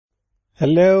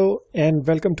Hello and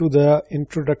welcome to the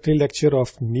introductory lecture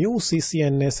of new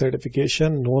CCNA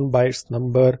certification known by its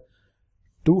number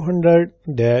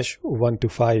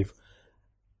 200-125.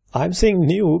 I'm saying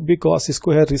new because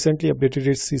Cisco has recently updated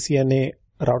its CCNA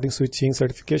routing switching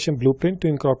certification blueprint to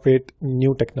incorporate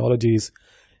new technologies.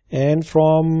 And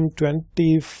from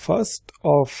 21st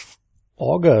of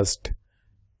August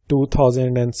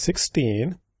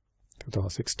 2016,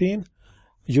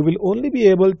 you will only be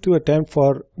able to attempt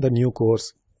for the new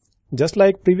course. Just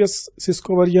like previous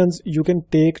Cisco versions, you can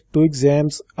take two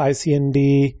exams,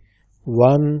 ICND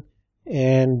 1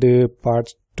 and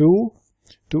Part 2,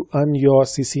 to earn your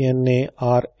CCNA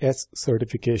RS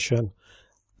certification.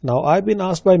 Now, I've been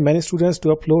asked by many students to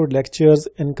upload lectures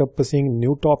encompassing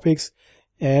new topics,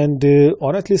 and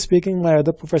honestly speaking, my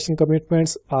other professional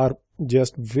commitments are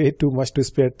just way too much to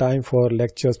spare time for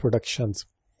lectures productions.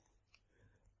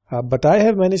 But I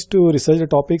have managed to research the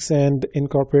topics and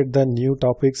incorporate the new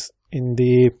topics in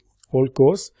the old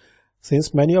course.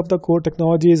 Since many of the core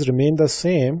technologies remain the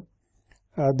same,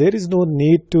 there is no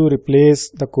need to replace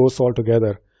the course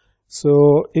altogether.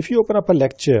 So if you open up a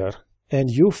lecture and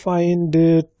you find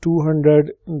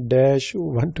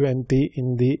 200-120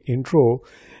 in the intro,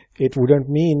 it wouldn't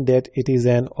mean that it is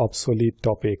an obsolete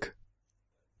topic.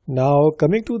 Now,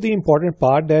 coming to the important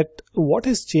part, that what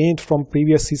has changed from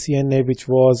previous CCNA, which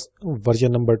was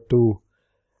version number 2.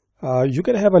 You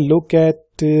can have a look at,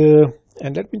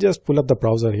 and let me just pull up the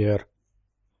browser here.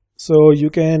 So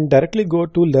you can directly go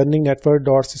to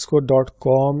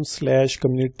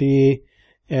learningnetwork.cisco.com/community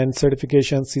and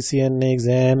certification CCNA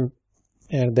exam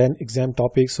and then exam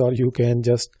topics, or you can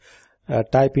just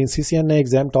type in CCNA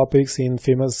exam topics in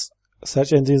famous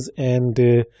search engines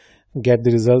and get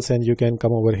the results, and you can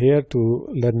come over here to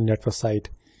Learning Network site.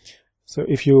 So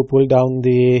if you pull down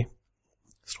the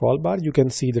scroll bar, you can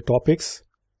see the topics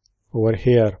over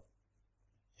here,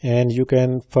 and you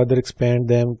can further expand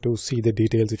them to see the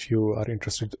details if you are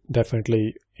interested.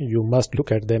 Definitely you must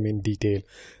look at them in detail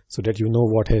so that you know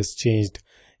what has changed,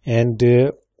 and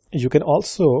you can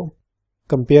also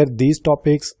compare these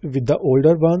topics with the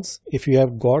older ones if you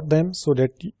have got them, so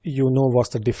that you know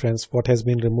what's the difference, what has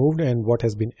been removed and what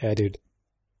has been added.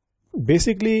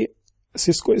 Basically,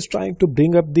 Cisco is trying to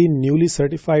bring up the newly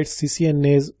certified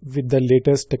CCNAs with the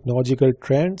latest technological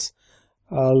trends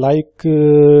like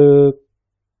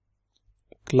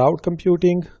cloud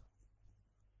computing,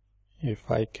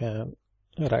 if I can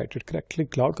write it correctly,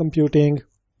 cloud computing,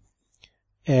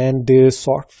 and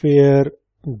software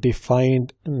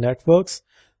defined networks.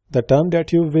 The term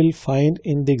that you will find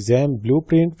in the exam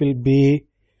blueprint will be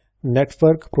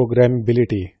network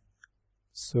programmability.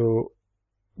 So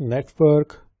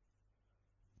network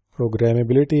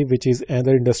programmability, which is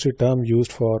another industry term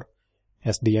used for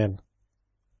SDN.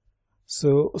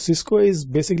 So Cisco is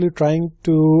basically trying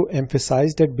to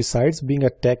emphasize that besides being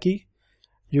a techie,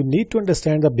 you need to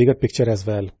understand the bigger picture as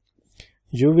well.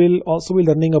 You will also be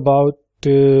learning about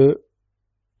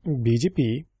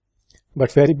BGP,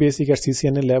 but very basic at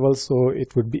CCNA level, so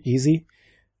it would be easy.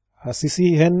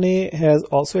 CCNA has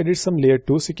also added some layer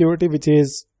 2 security, which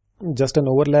is just an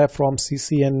overlap from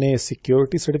CCNA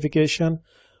security certification,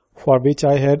 for which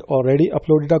I had already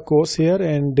uploaded a course here,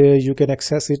 and you can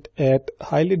access it at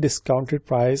highly discounted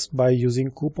price by using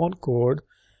coupon code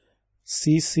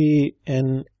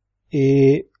CCNA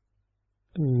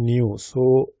new.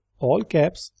 So all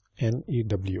caps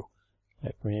NEW.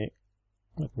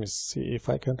 Let me see if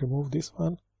I can remove this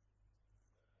one.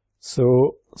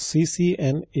 So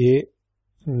CCNA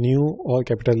new, all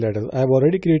capital letters. I have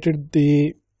already created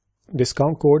the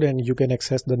discount code, and you can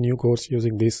access the new course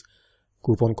using this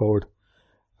coupon code.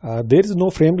 There is no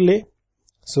frame delay,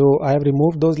 so I have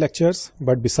removed those lectures,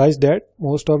 but besides that,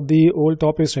 most of the old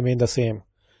topics remain the same.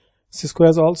 Cisco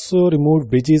has also removed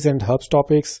bridges and hubs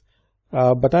topics,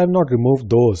 but I have not removed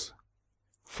those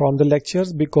from the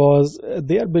lectures because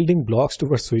they are building blocks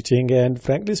towards switching, and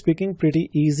frankly speaking, pretty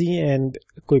easy and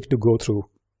quick to go through.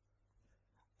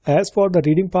 As for the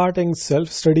reading part and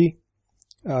self-study,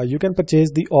 you can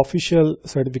purchase the official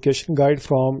certification guide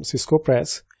from Cisco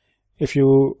Press if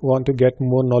you want to get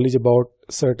more knowledge about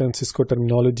certain Cisco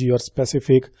terminology or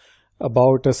specific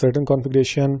about a certain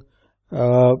configuration.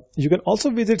 You can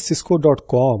also visit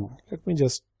cisco.com. Let me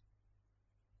just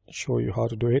show you how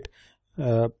to do it.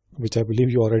 Which I believe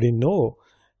you already know,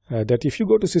 that if you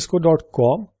go to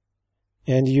cisco.com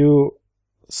and you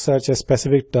search a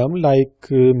specific term, like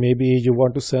maybe you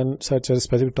want to search a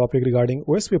specific topic regarding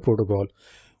OSPF protocol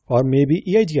or maybe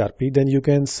EIGRP, then you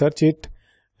can search it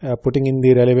putting in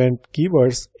the relevant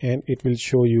keywords and it will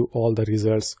show you all the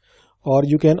results. Or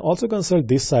you can also consult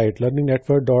this site,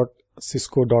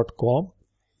 learningnetwork.cisco.com,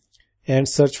 and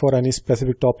search for any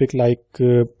specific topic like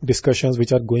discussions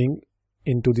which are going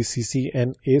into the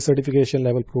CCNA certification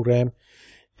level program,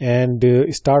 and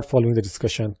start following the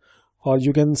discussion. Or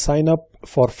you can sign up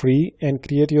for free and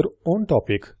create your own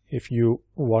topic if you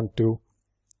want to.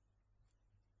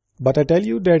 But I tell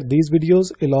you that these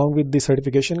videos along with the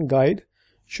certification guide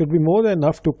should be more than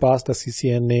enough to pass the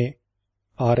CCNA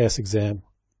RS exam.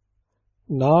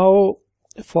 Now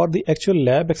for the actual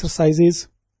lab exercises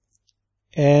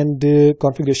and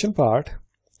configuration part,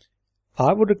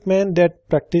 I would recommend that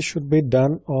practice should be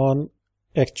done on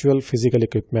actual physical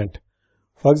equipment.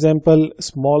 For example,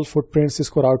 small footprint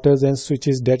Cisco routers and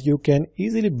switches that you can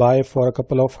easily buy for a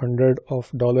couple of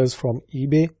 $100 from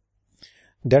eBay.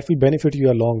 That will benefit you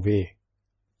a long way.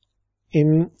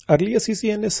 In earlier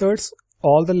CCNA certs,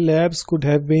 all the labs could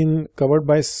have been covered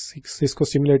by Cisco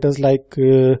simulators like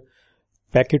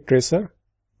Packet Tracer,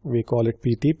 we call it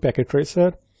PT, Packet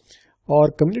Tracer,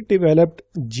 or community developed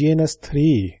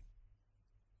GNS3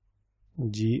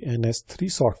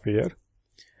 software.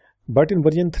 But in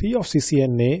version 3 of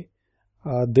CCNA,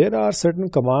 there are certain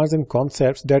commands and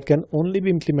concepts that can only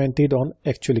be implemented on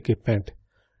actual equipment.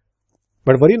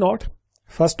 But worry not.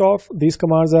 First off, these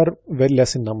commands are very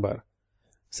less in number.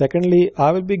 Secondly,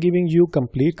 I will be giving you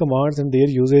complete commands and their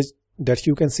usage that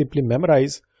you can simply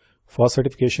memorize for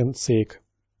certification's sake.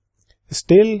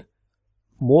 Still,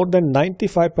 more than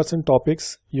 95%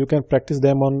 topics, you can practice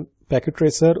them on Packet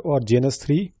Tracer or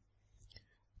GNS3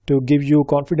 to give you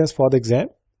confidence for the exam.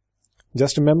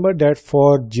 Just remember that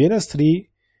for GNS3,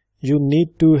 you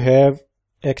need to have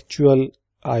actual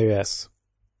iOS.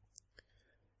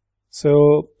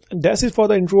 So that's it for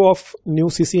the intro of new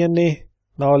CCNA.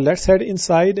 Now let's head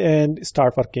inside and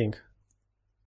start working.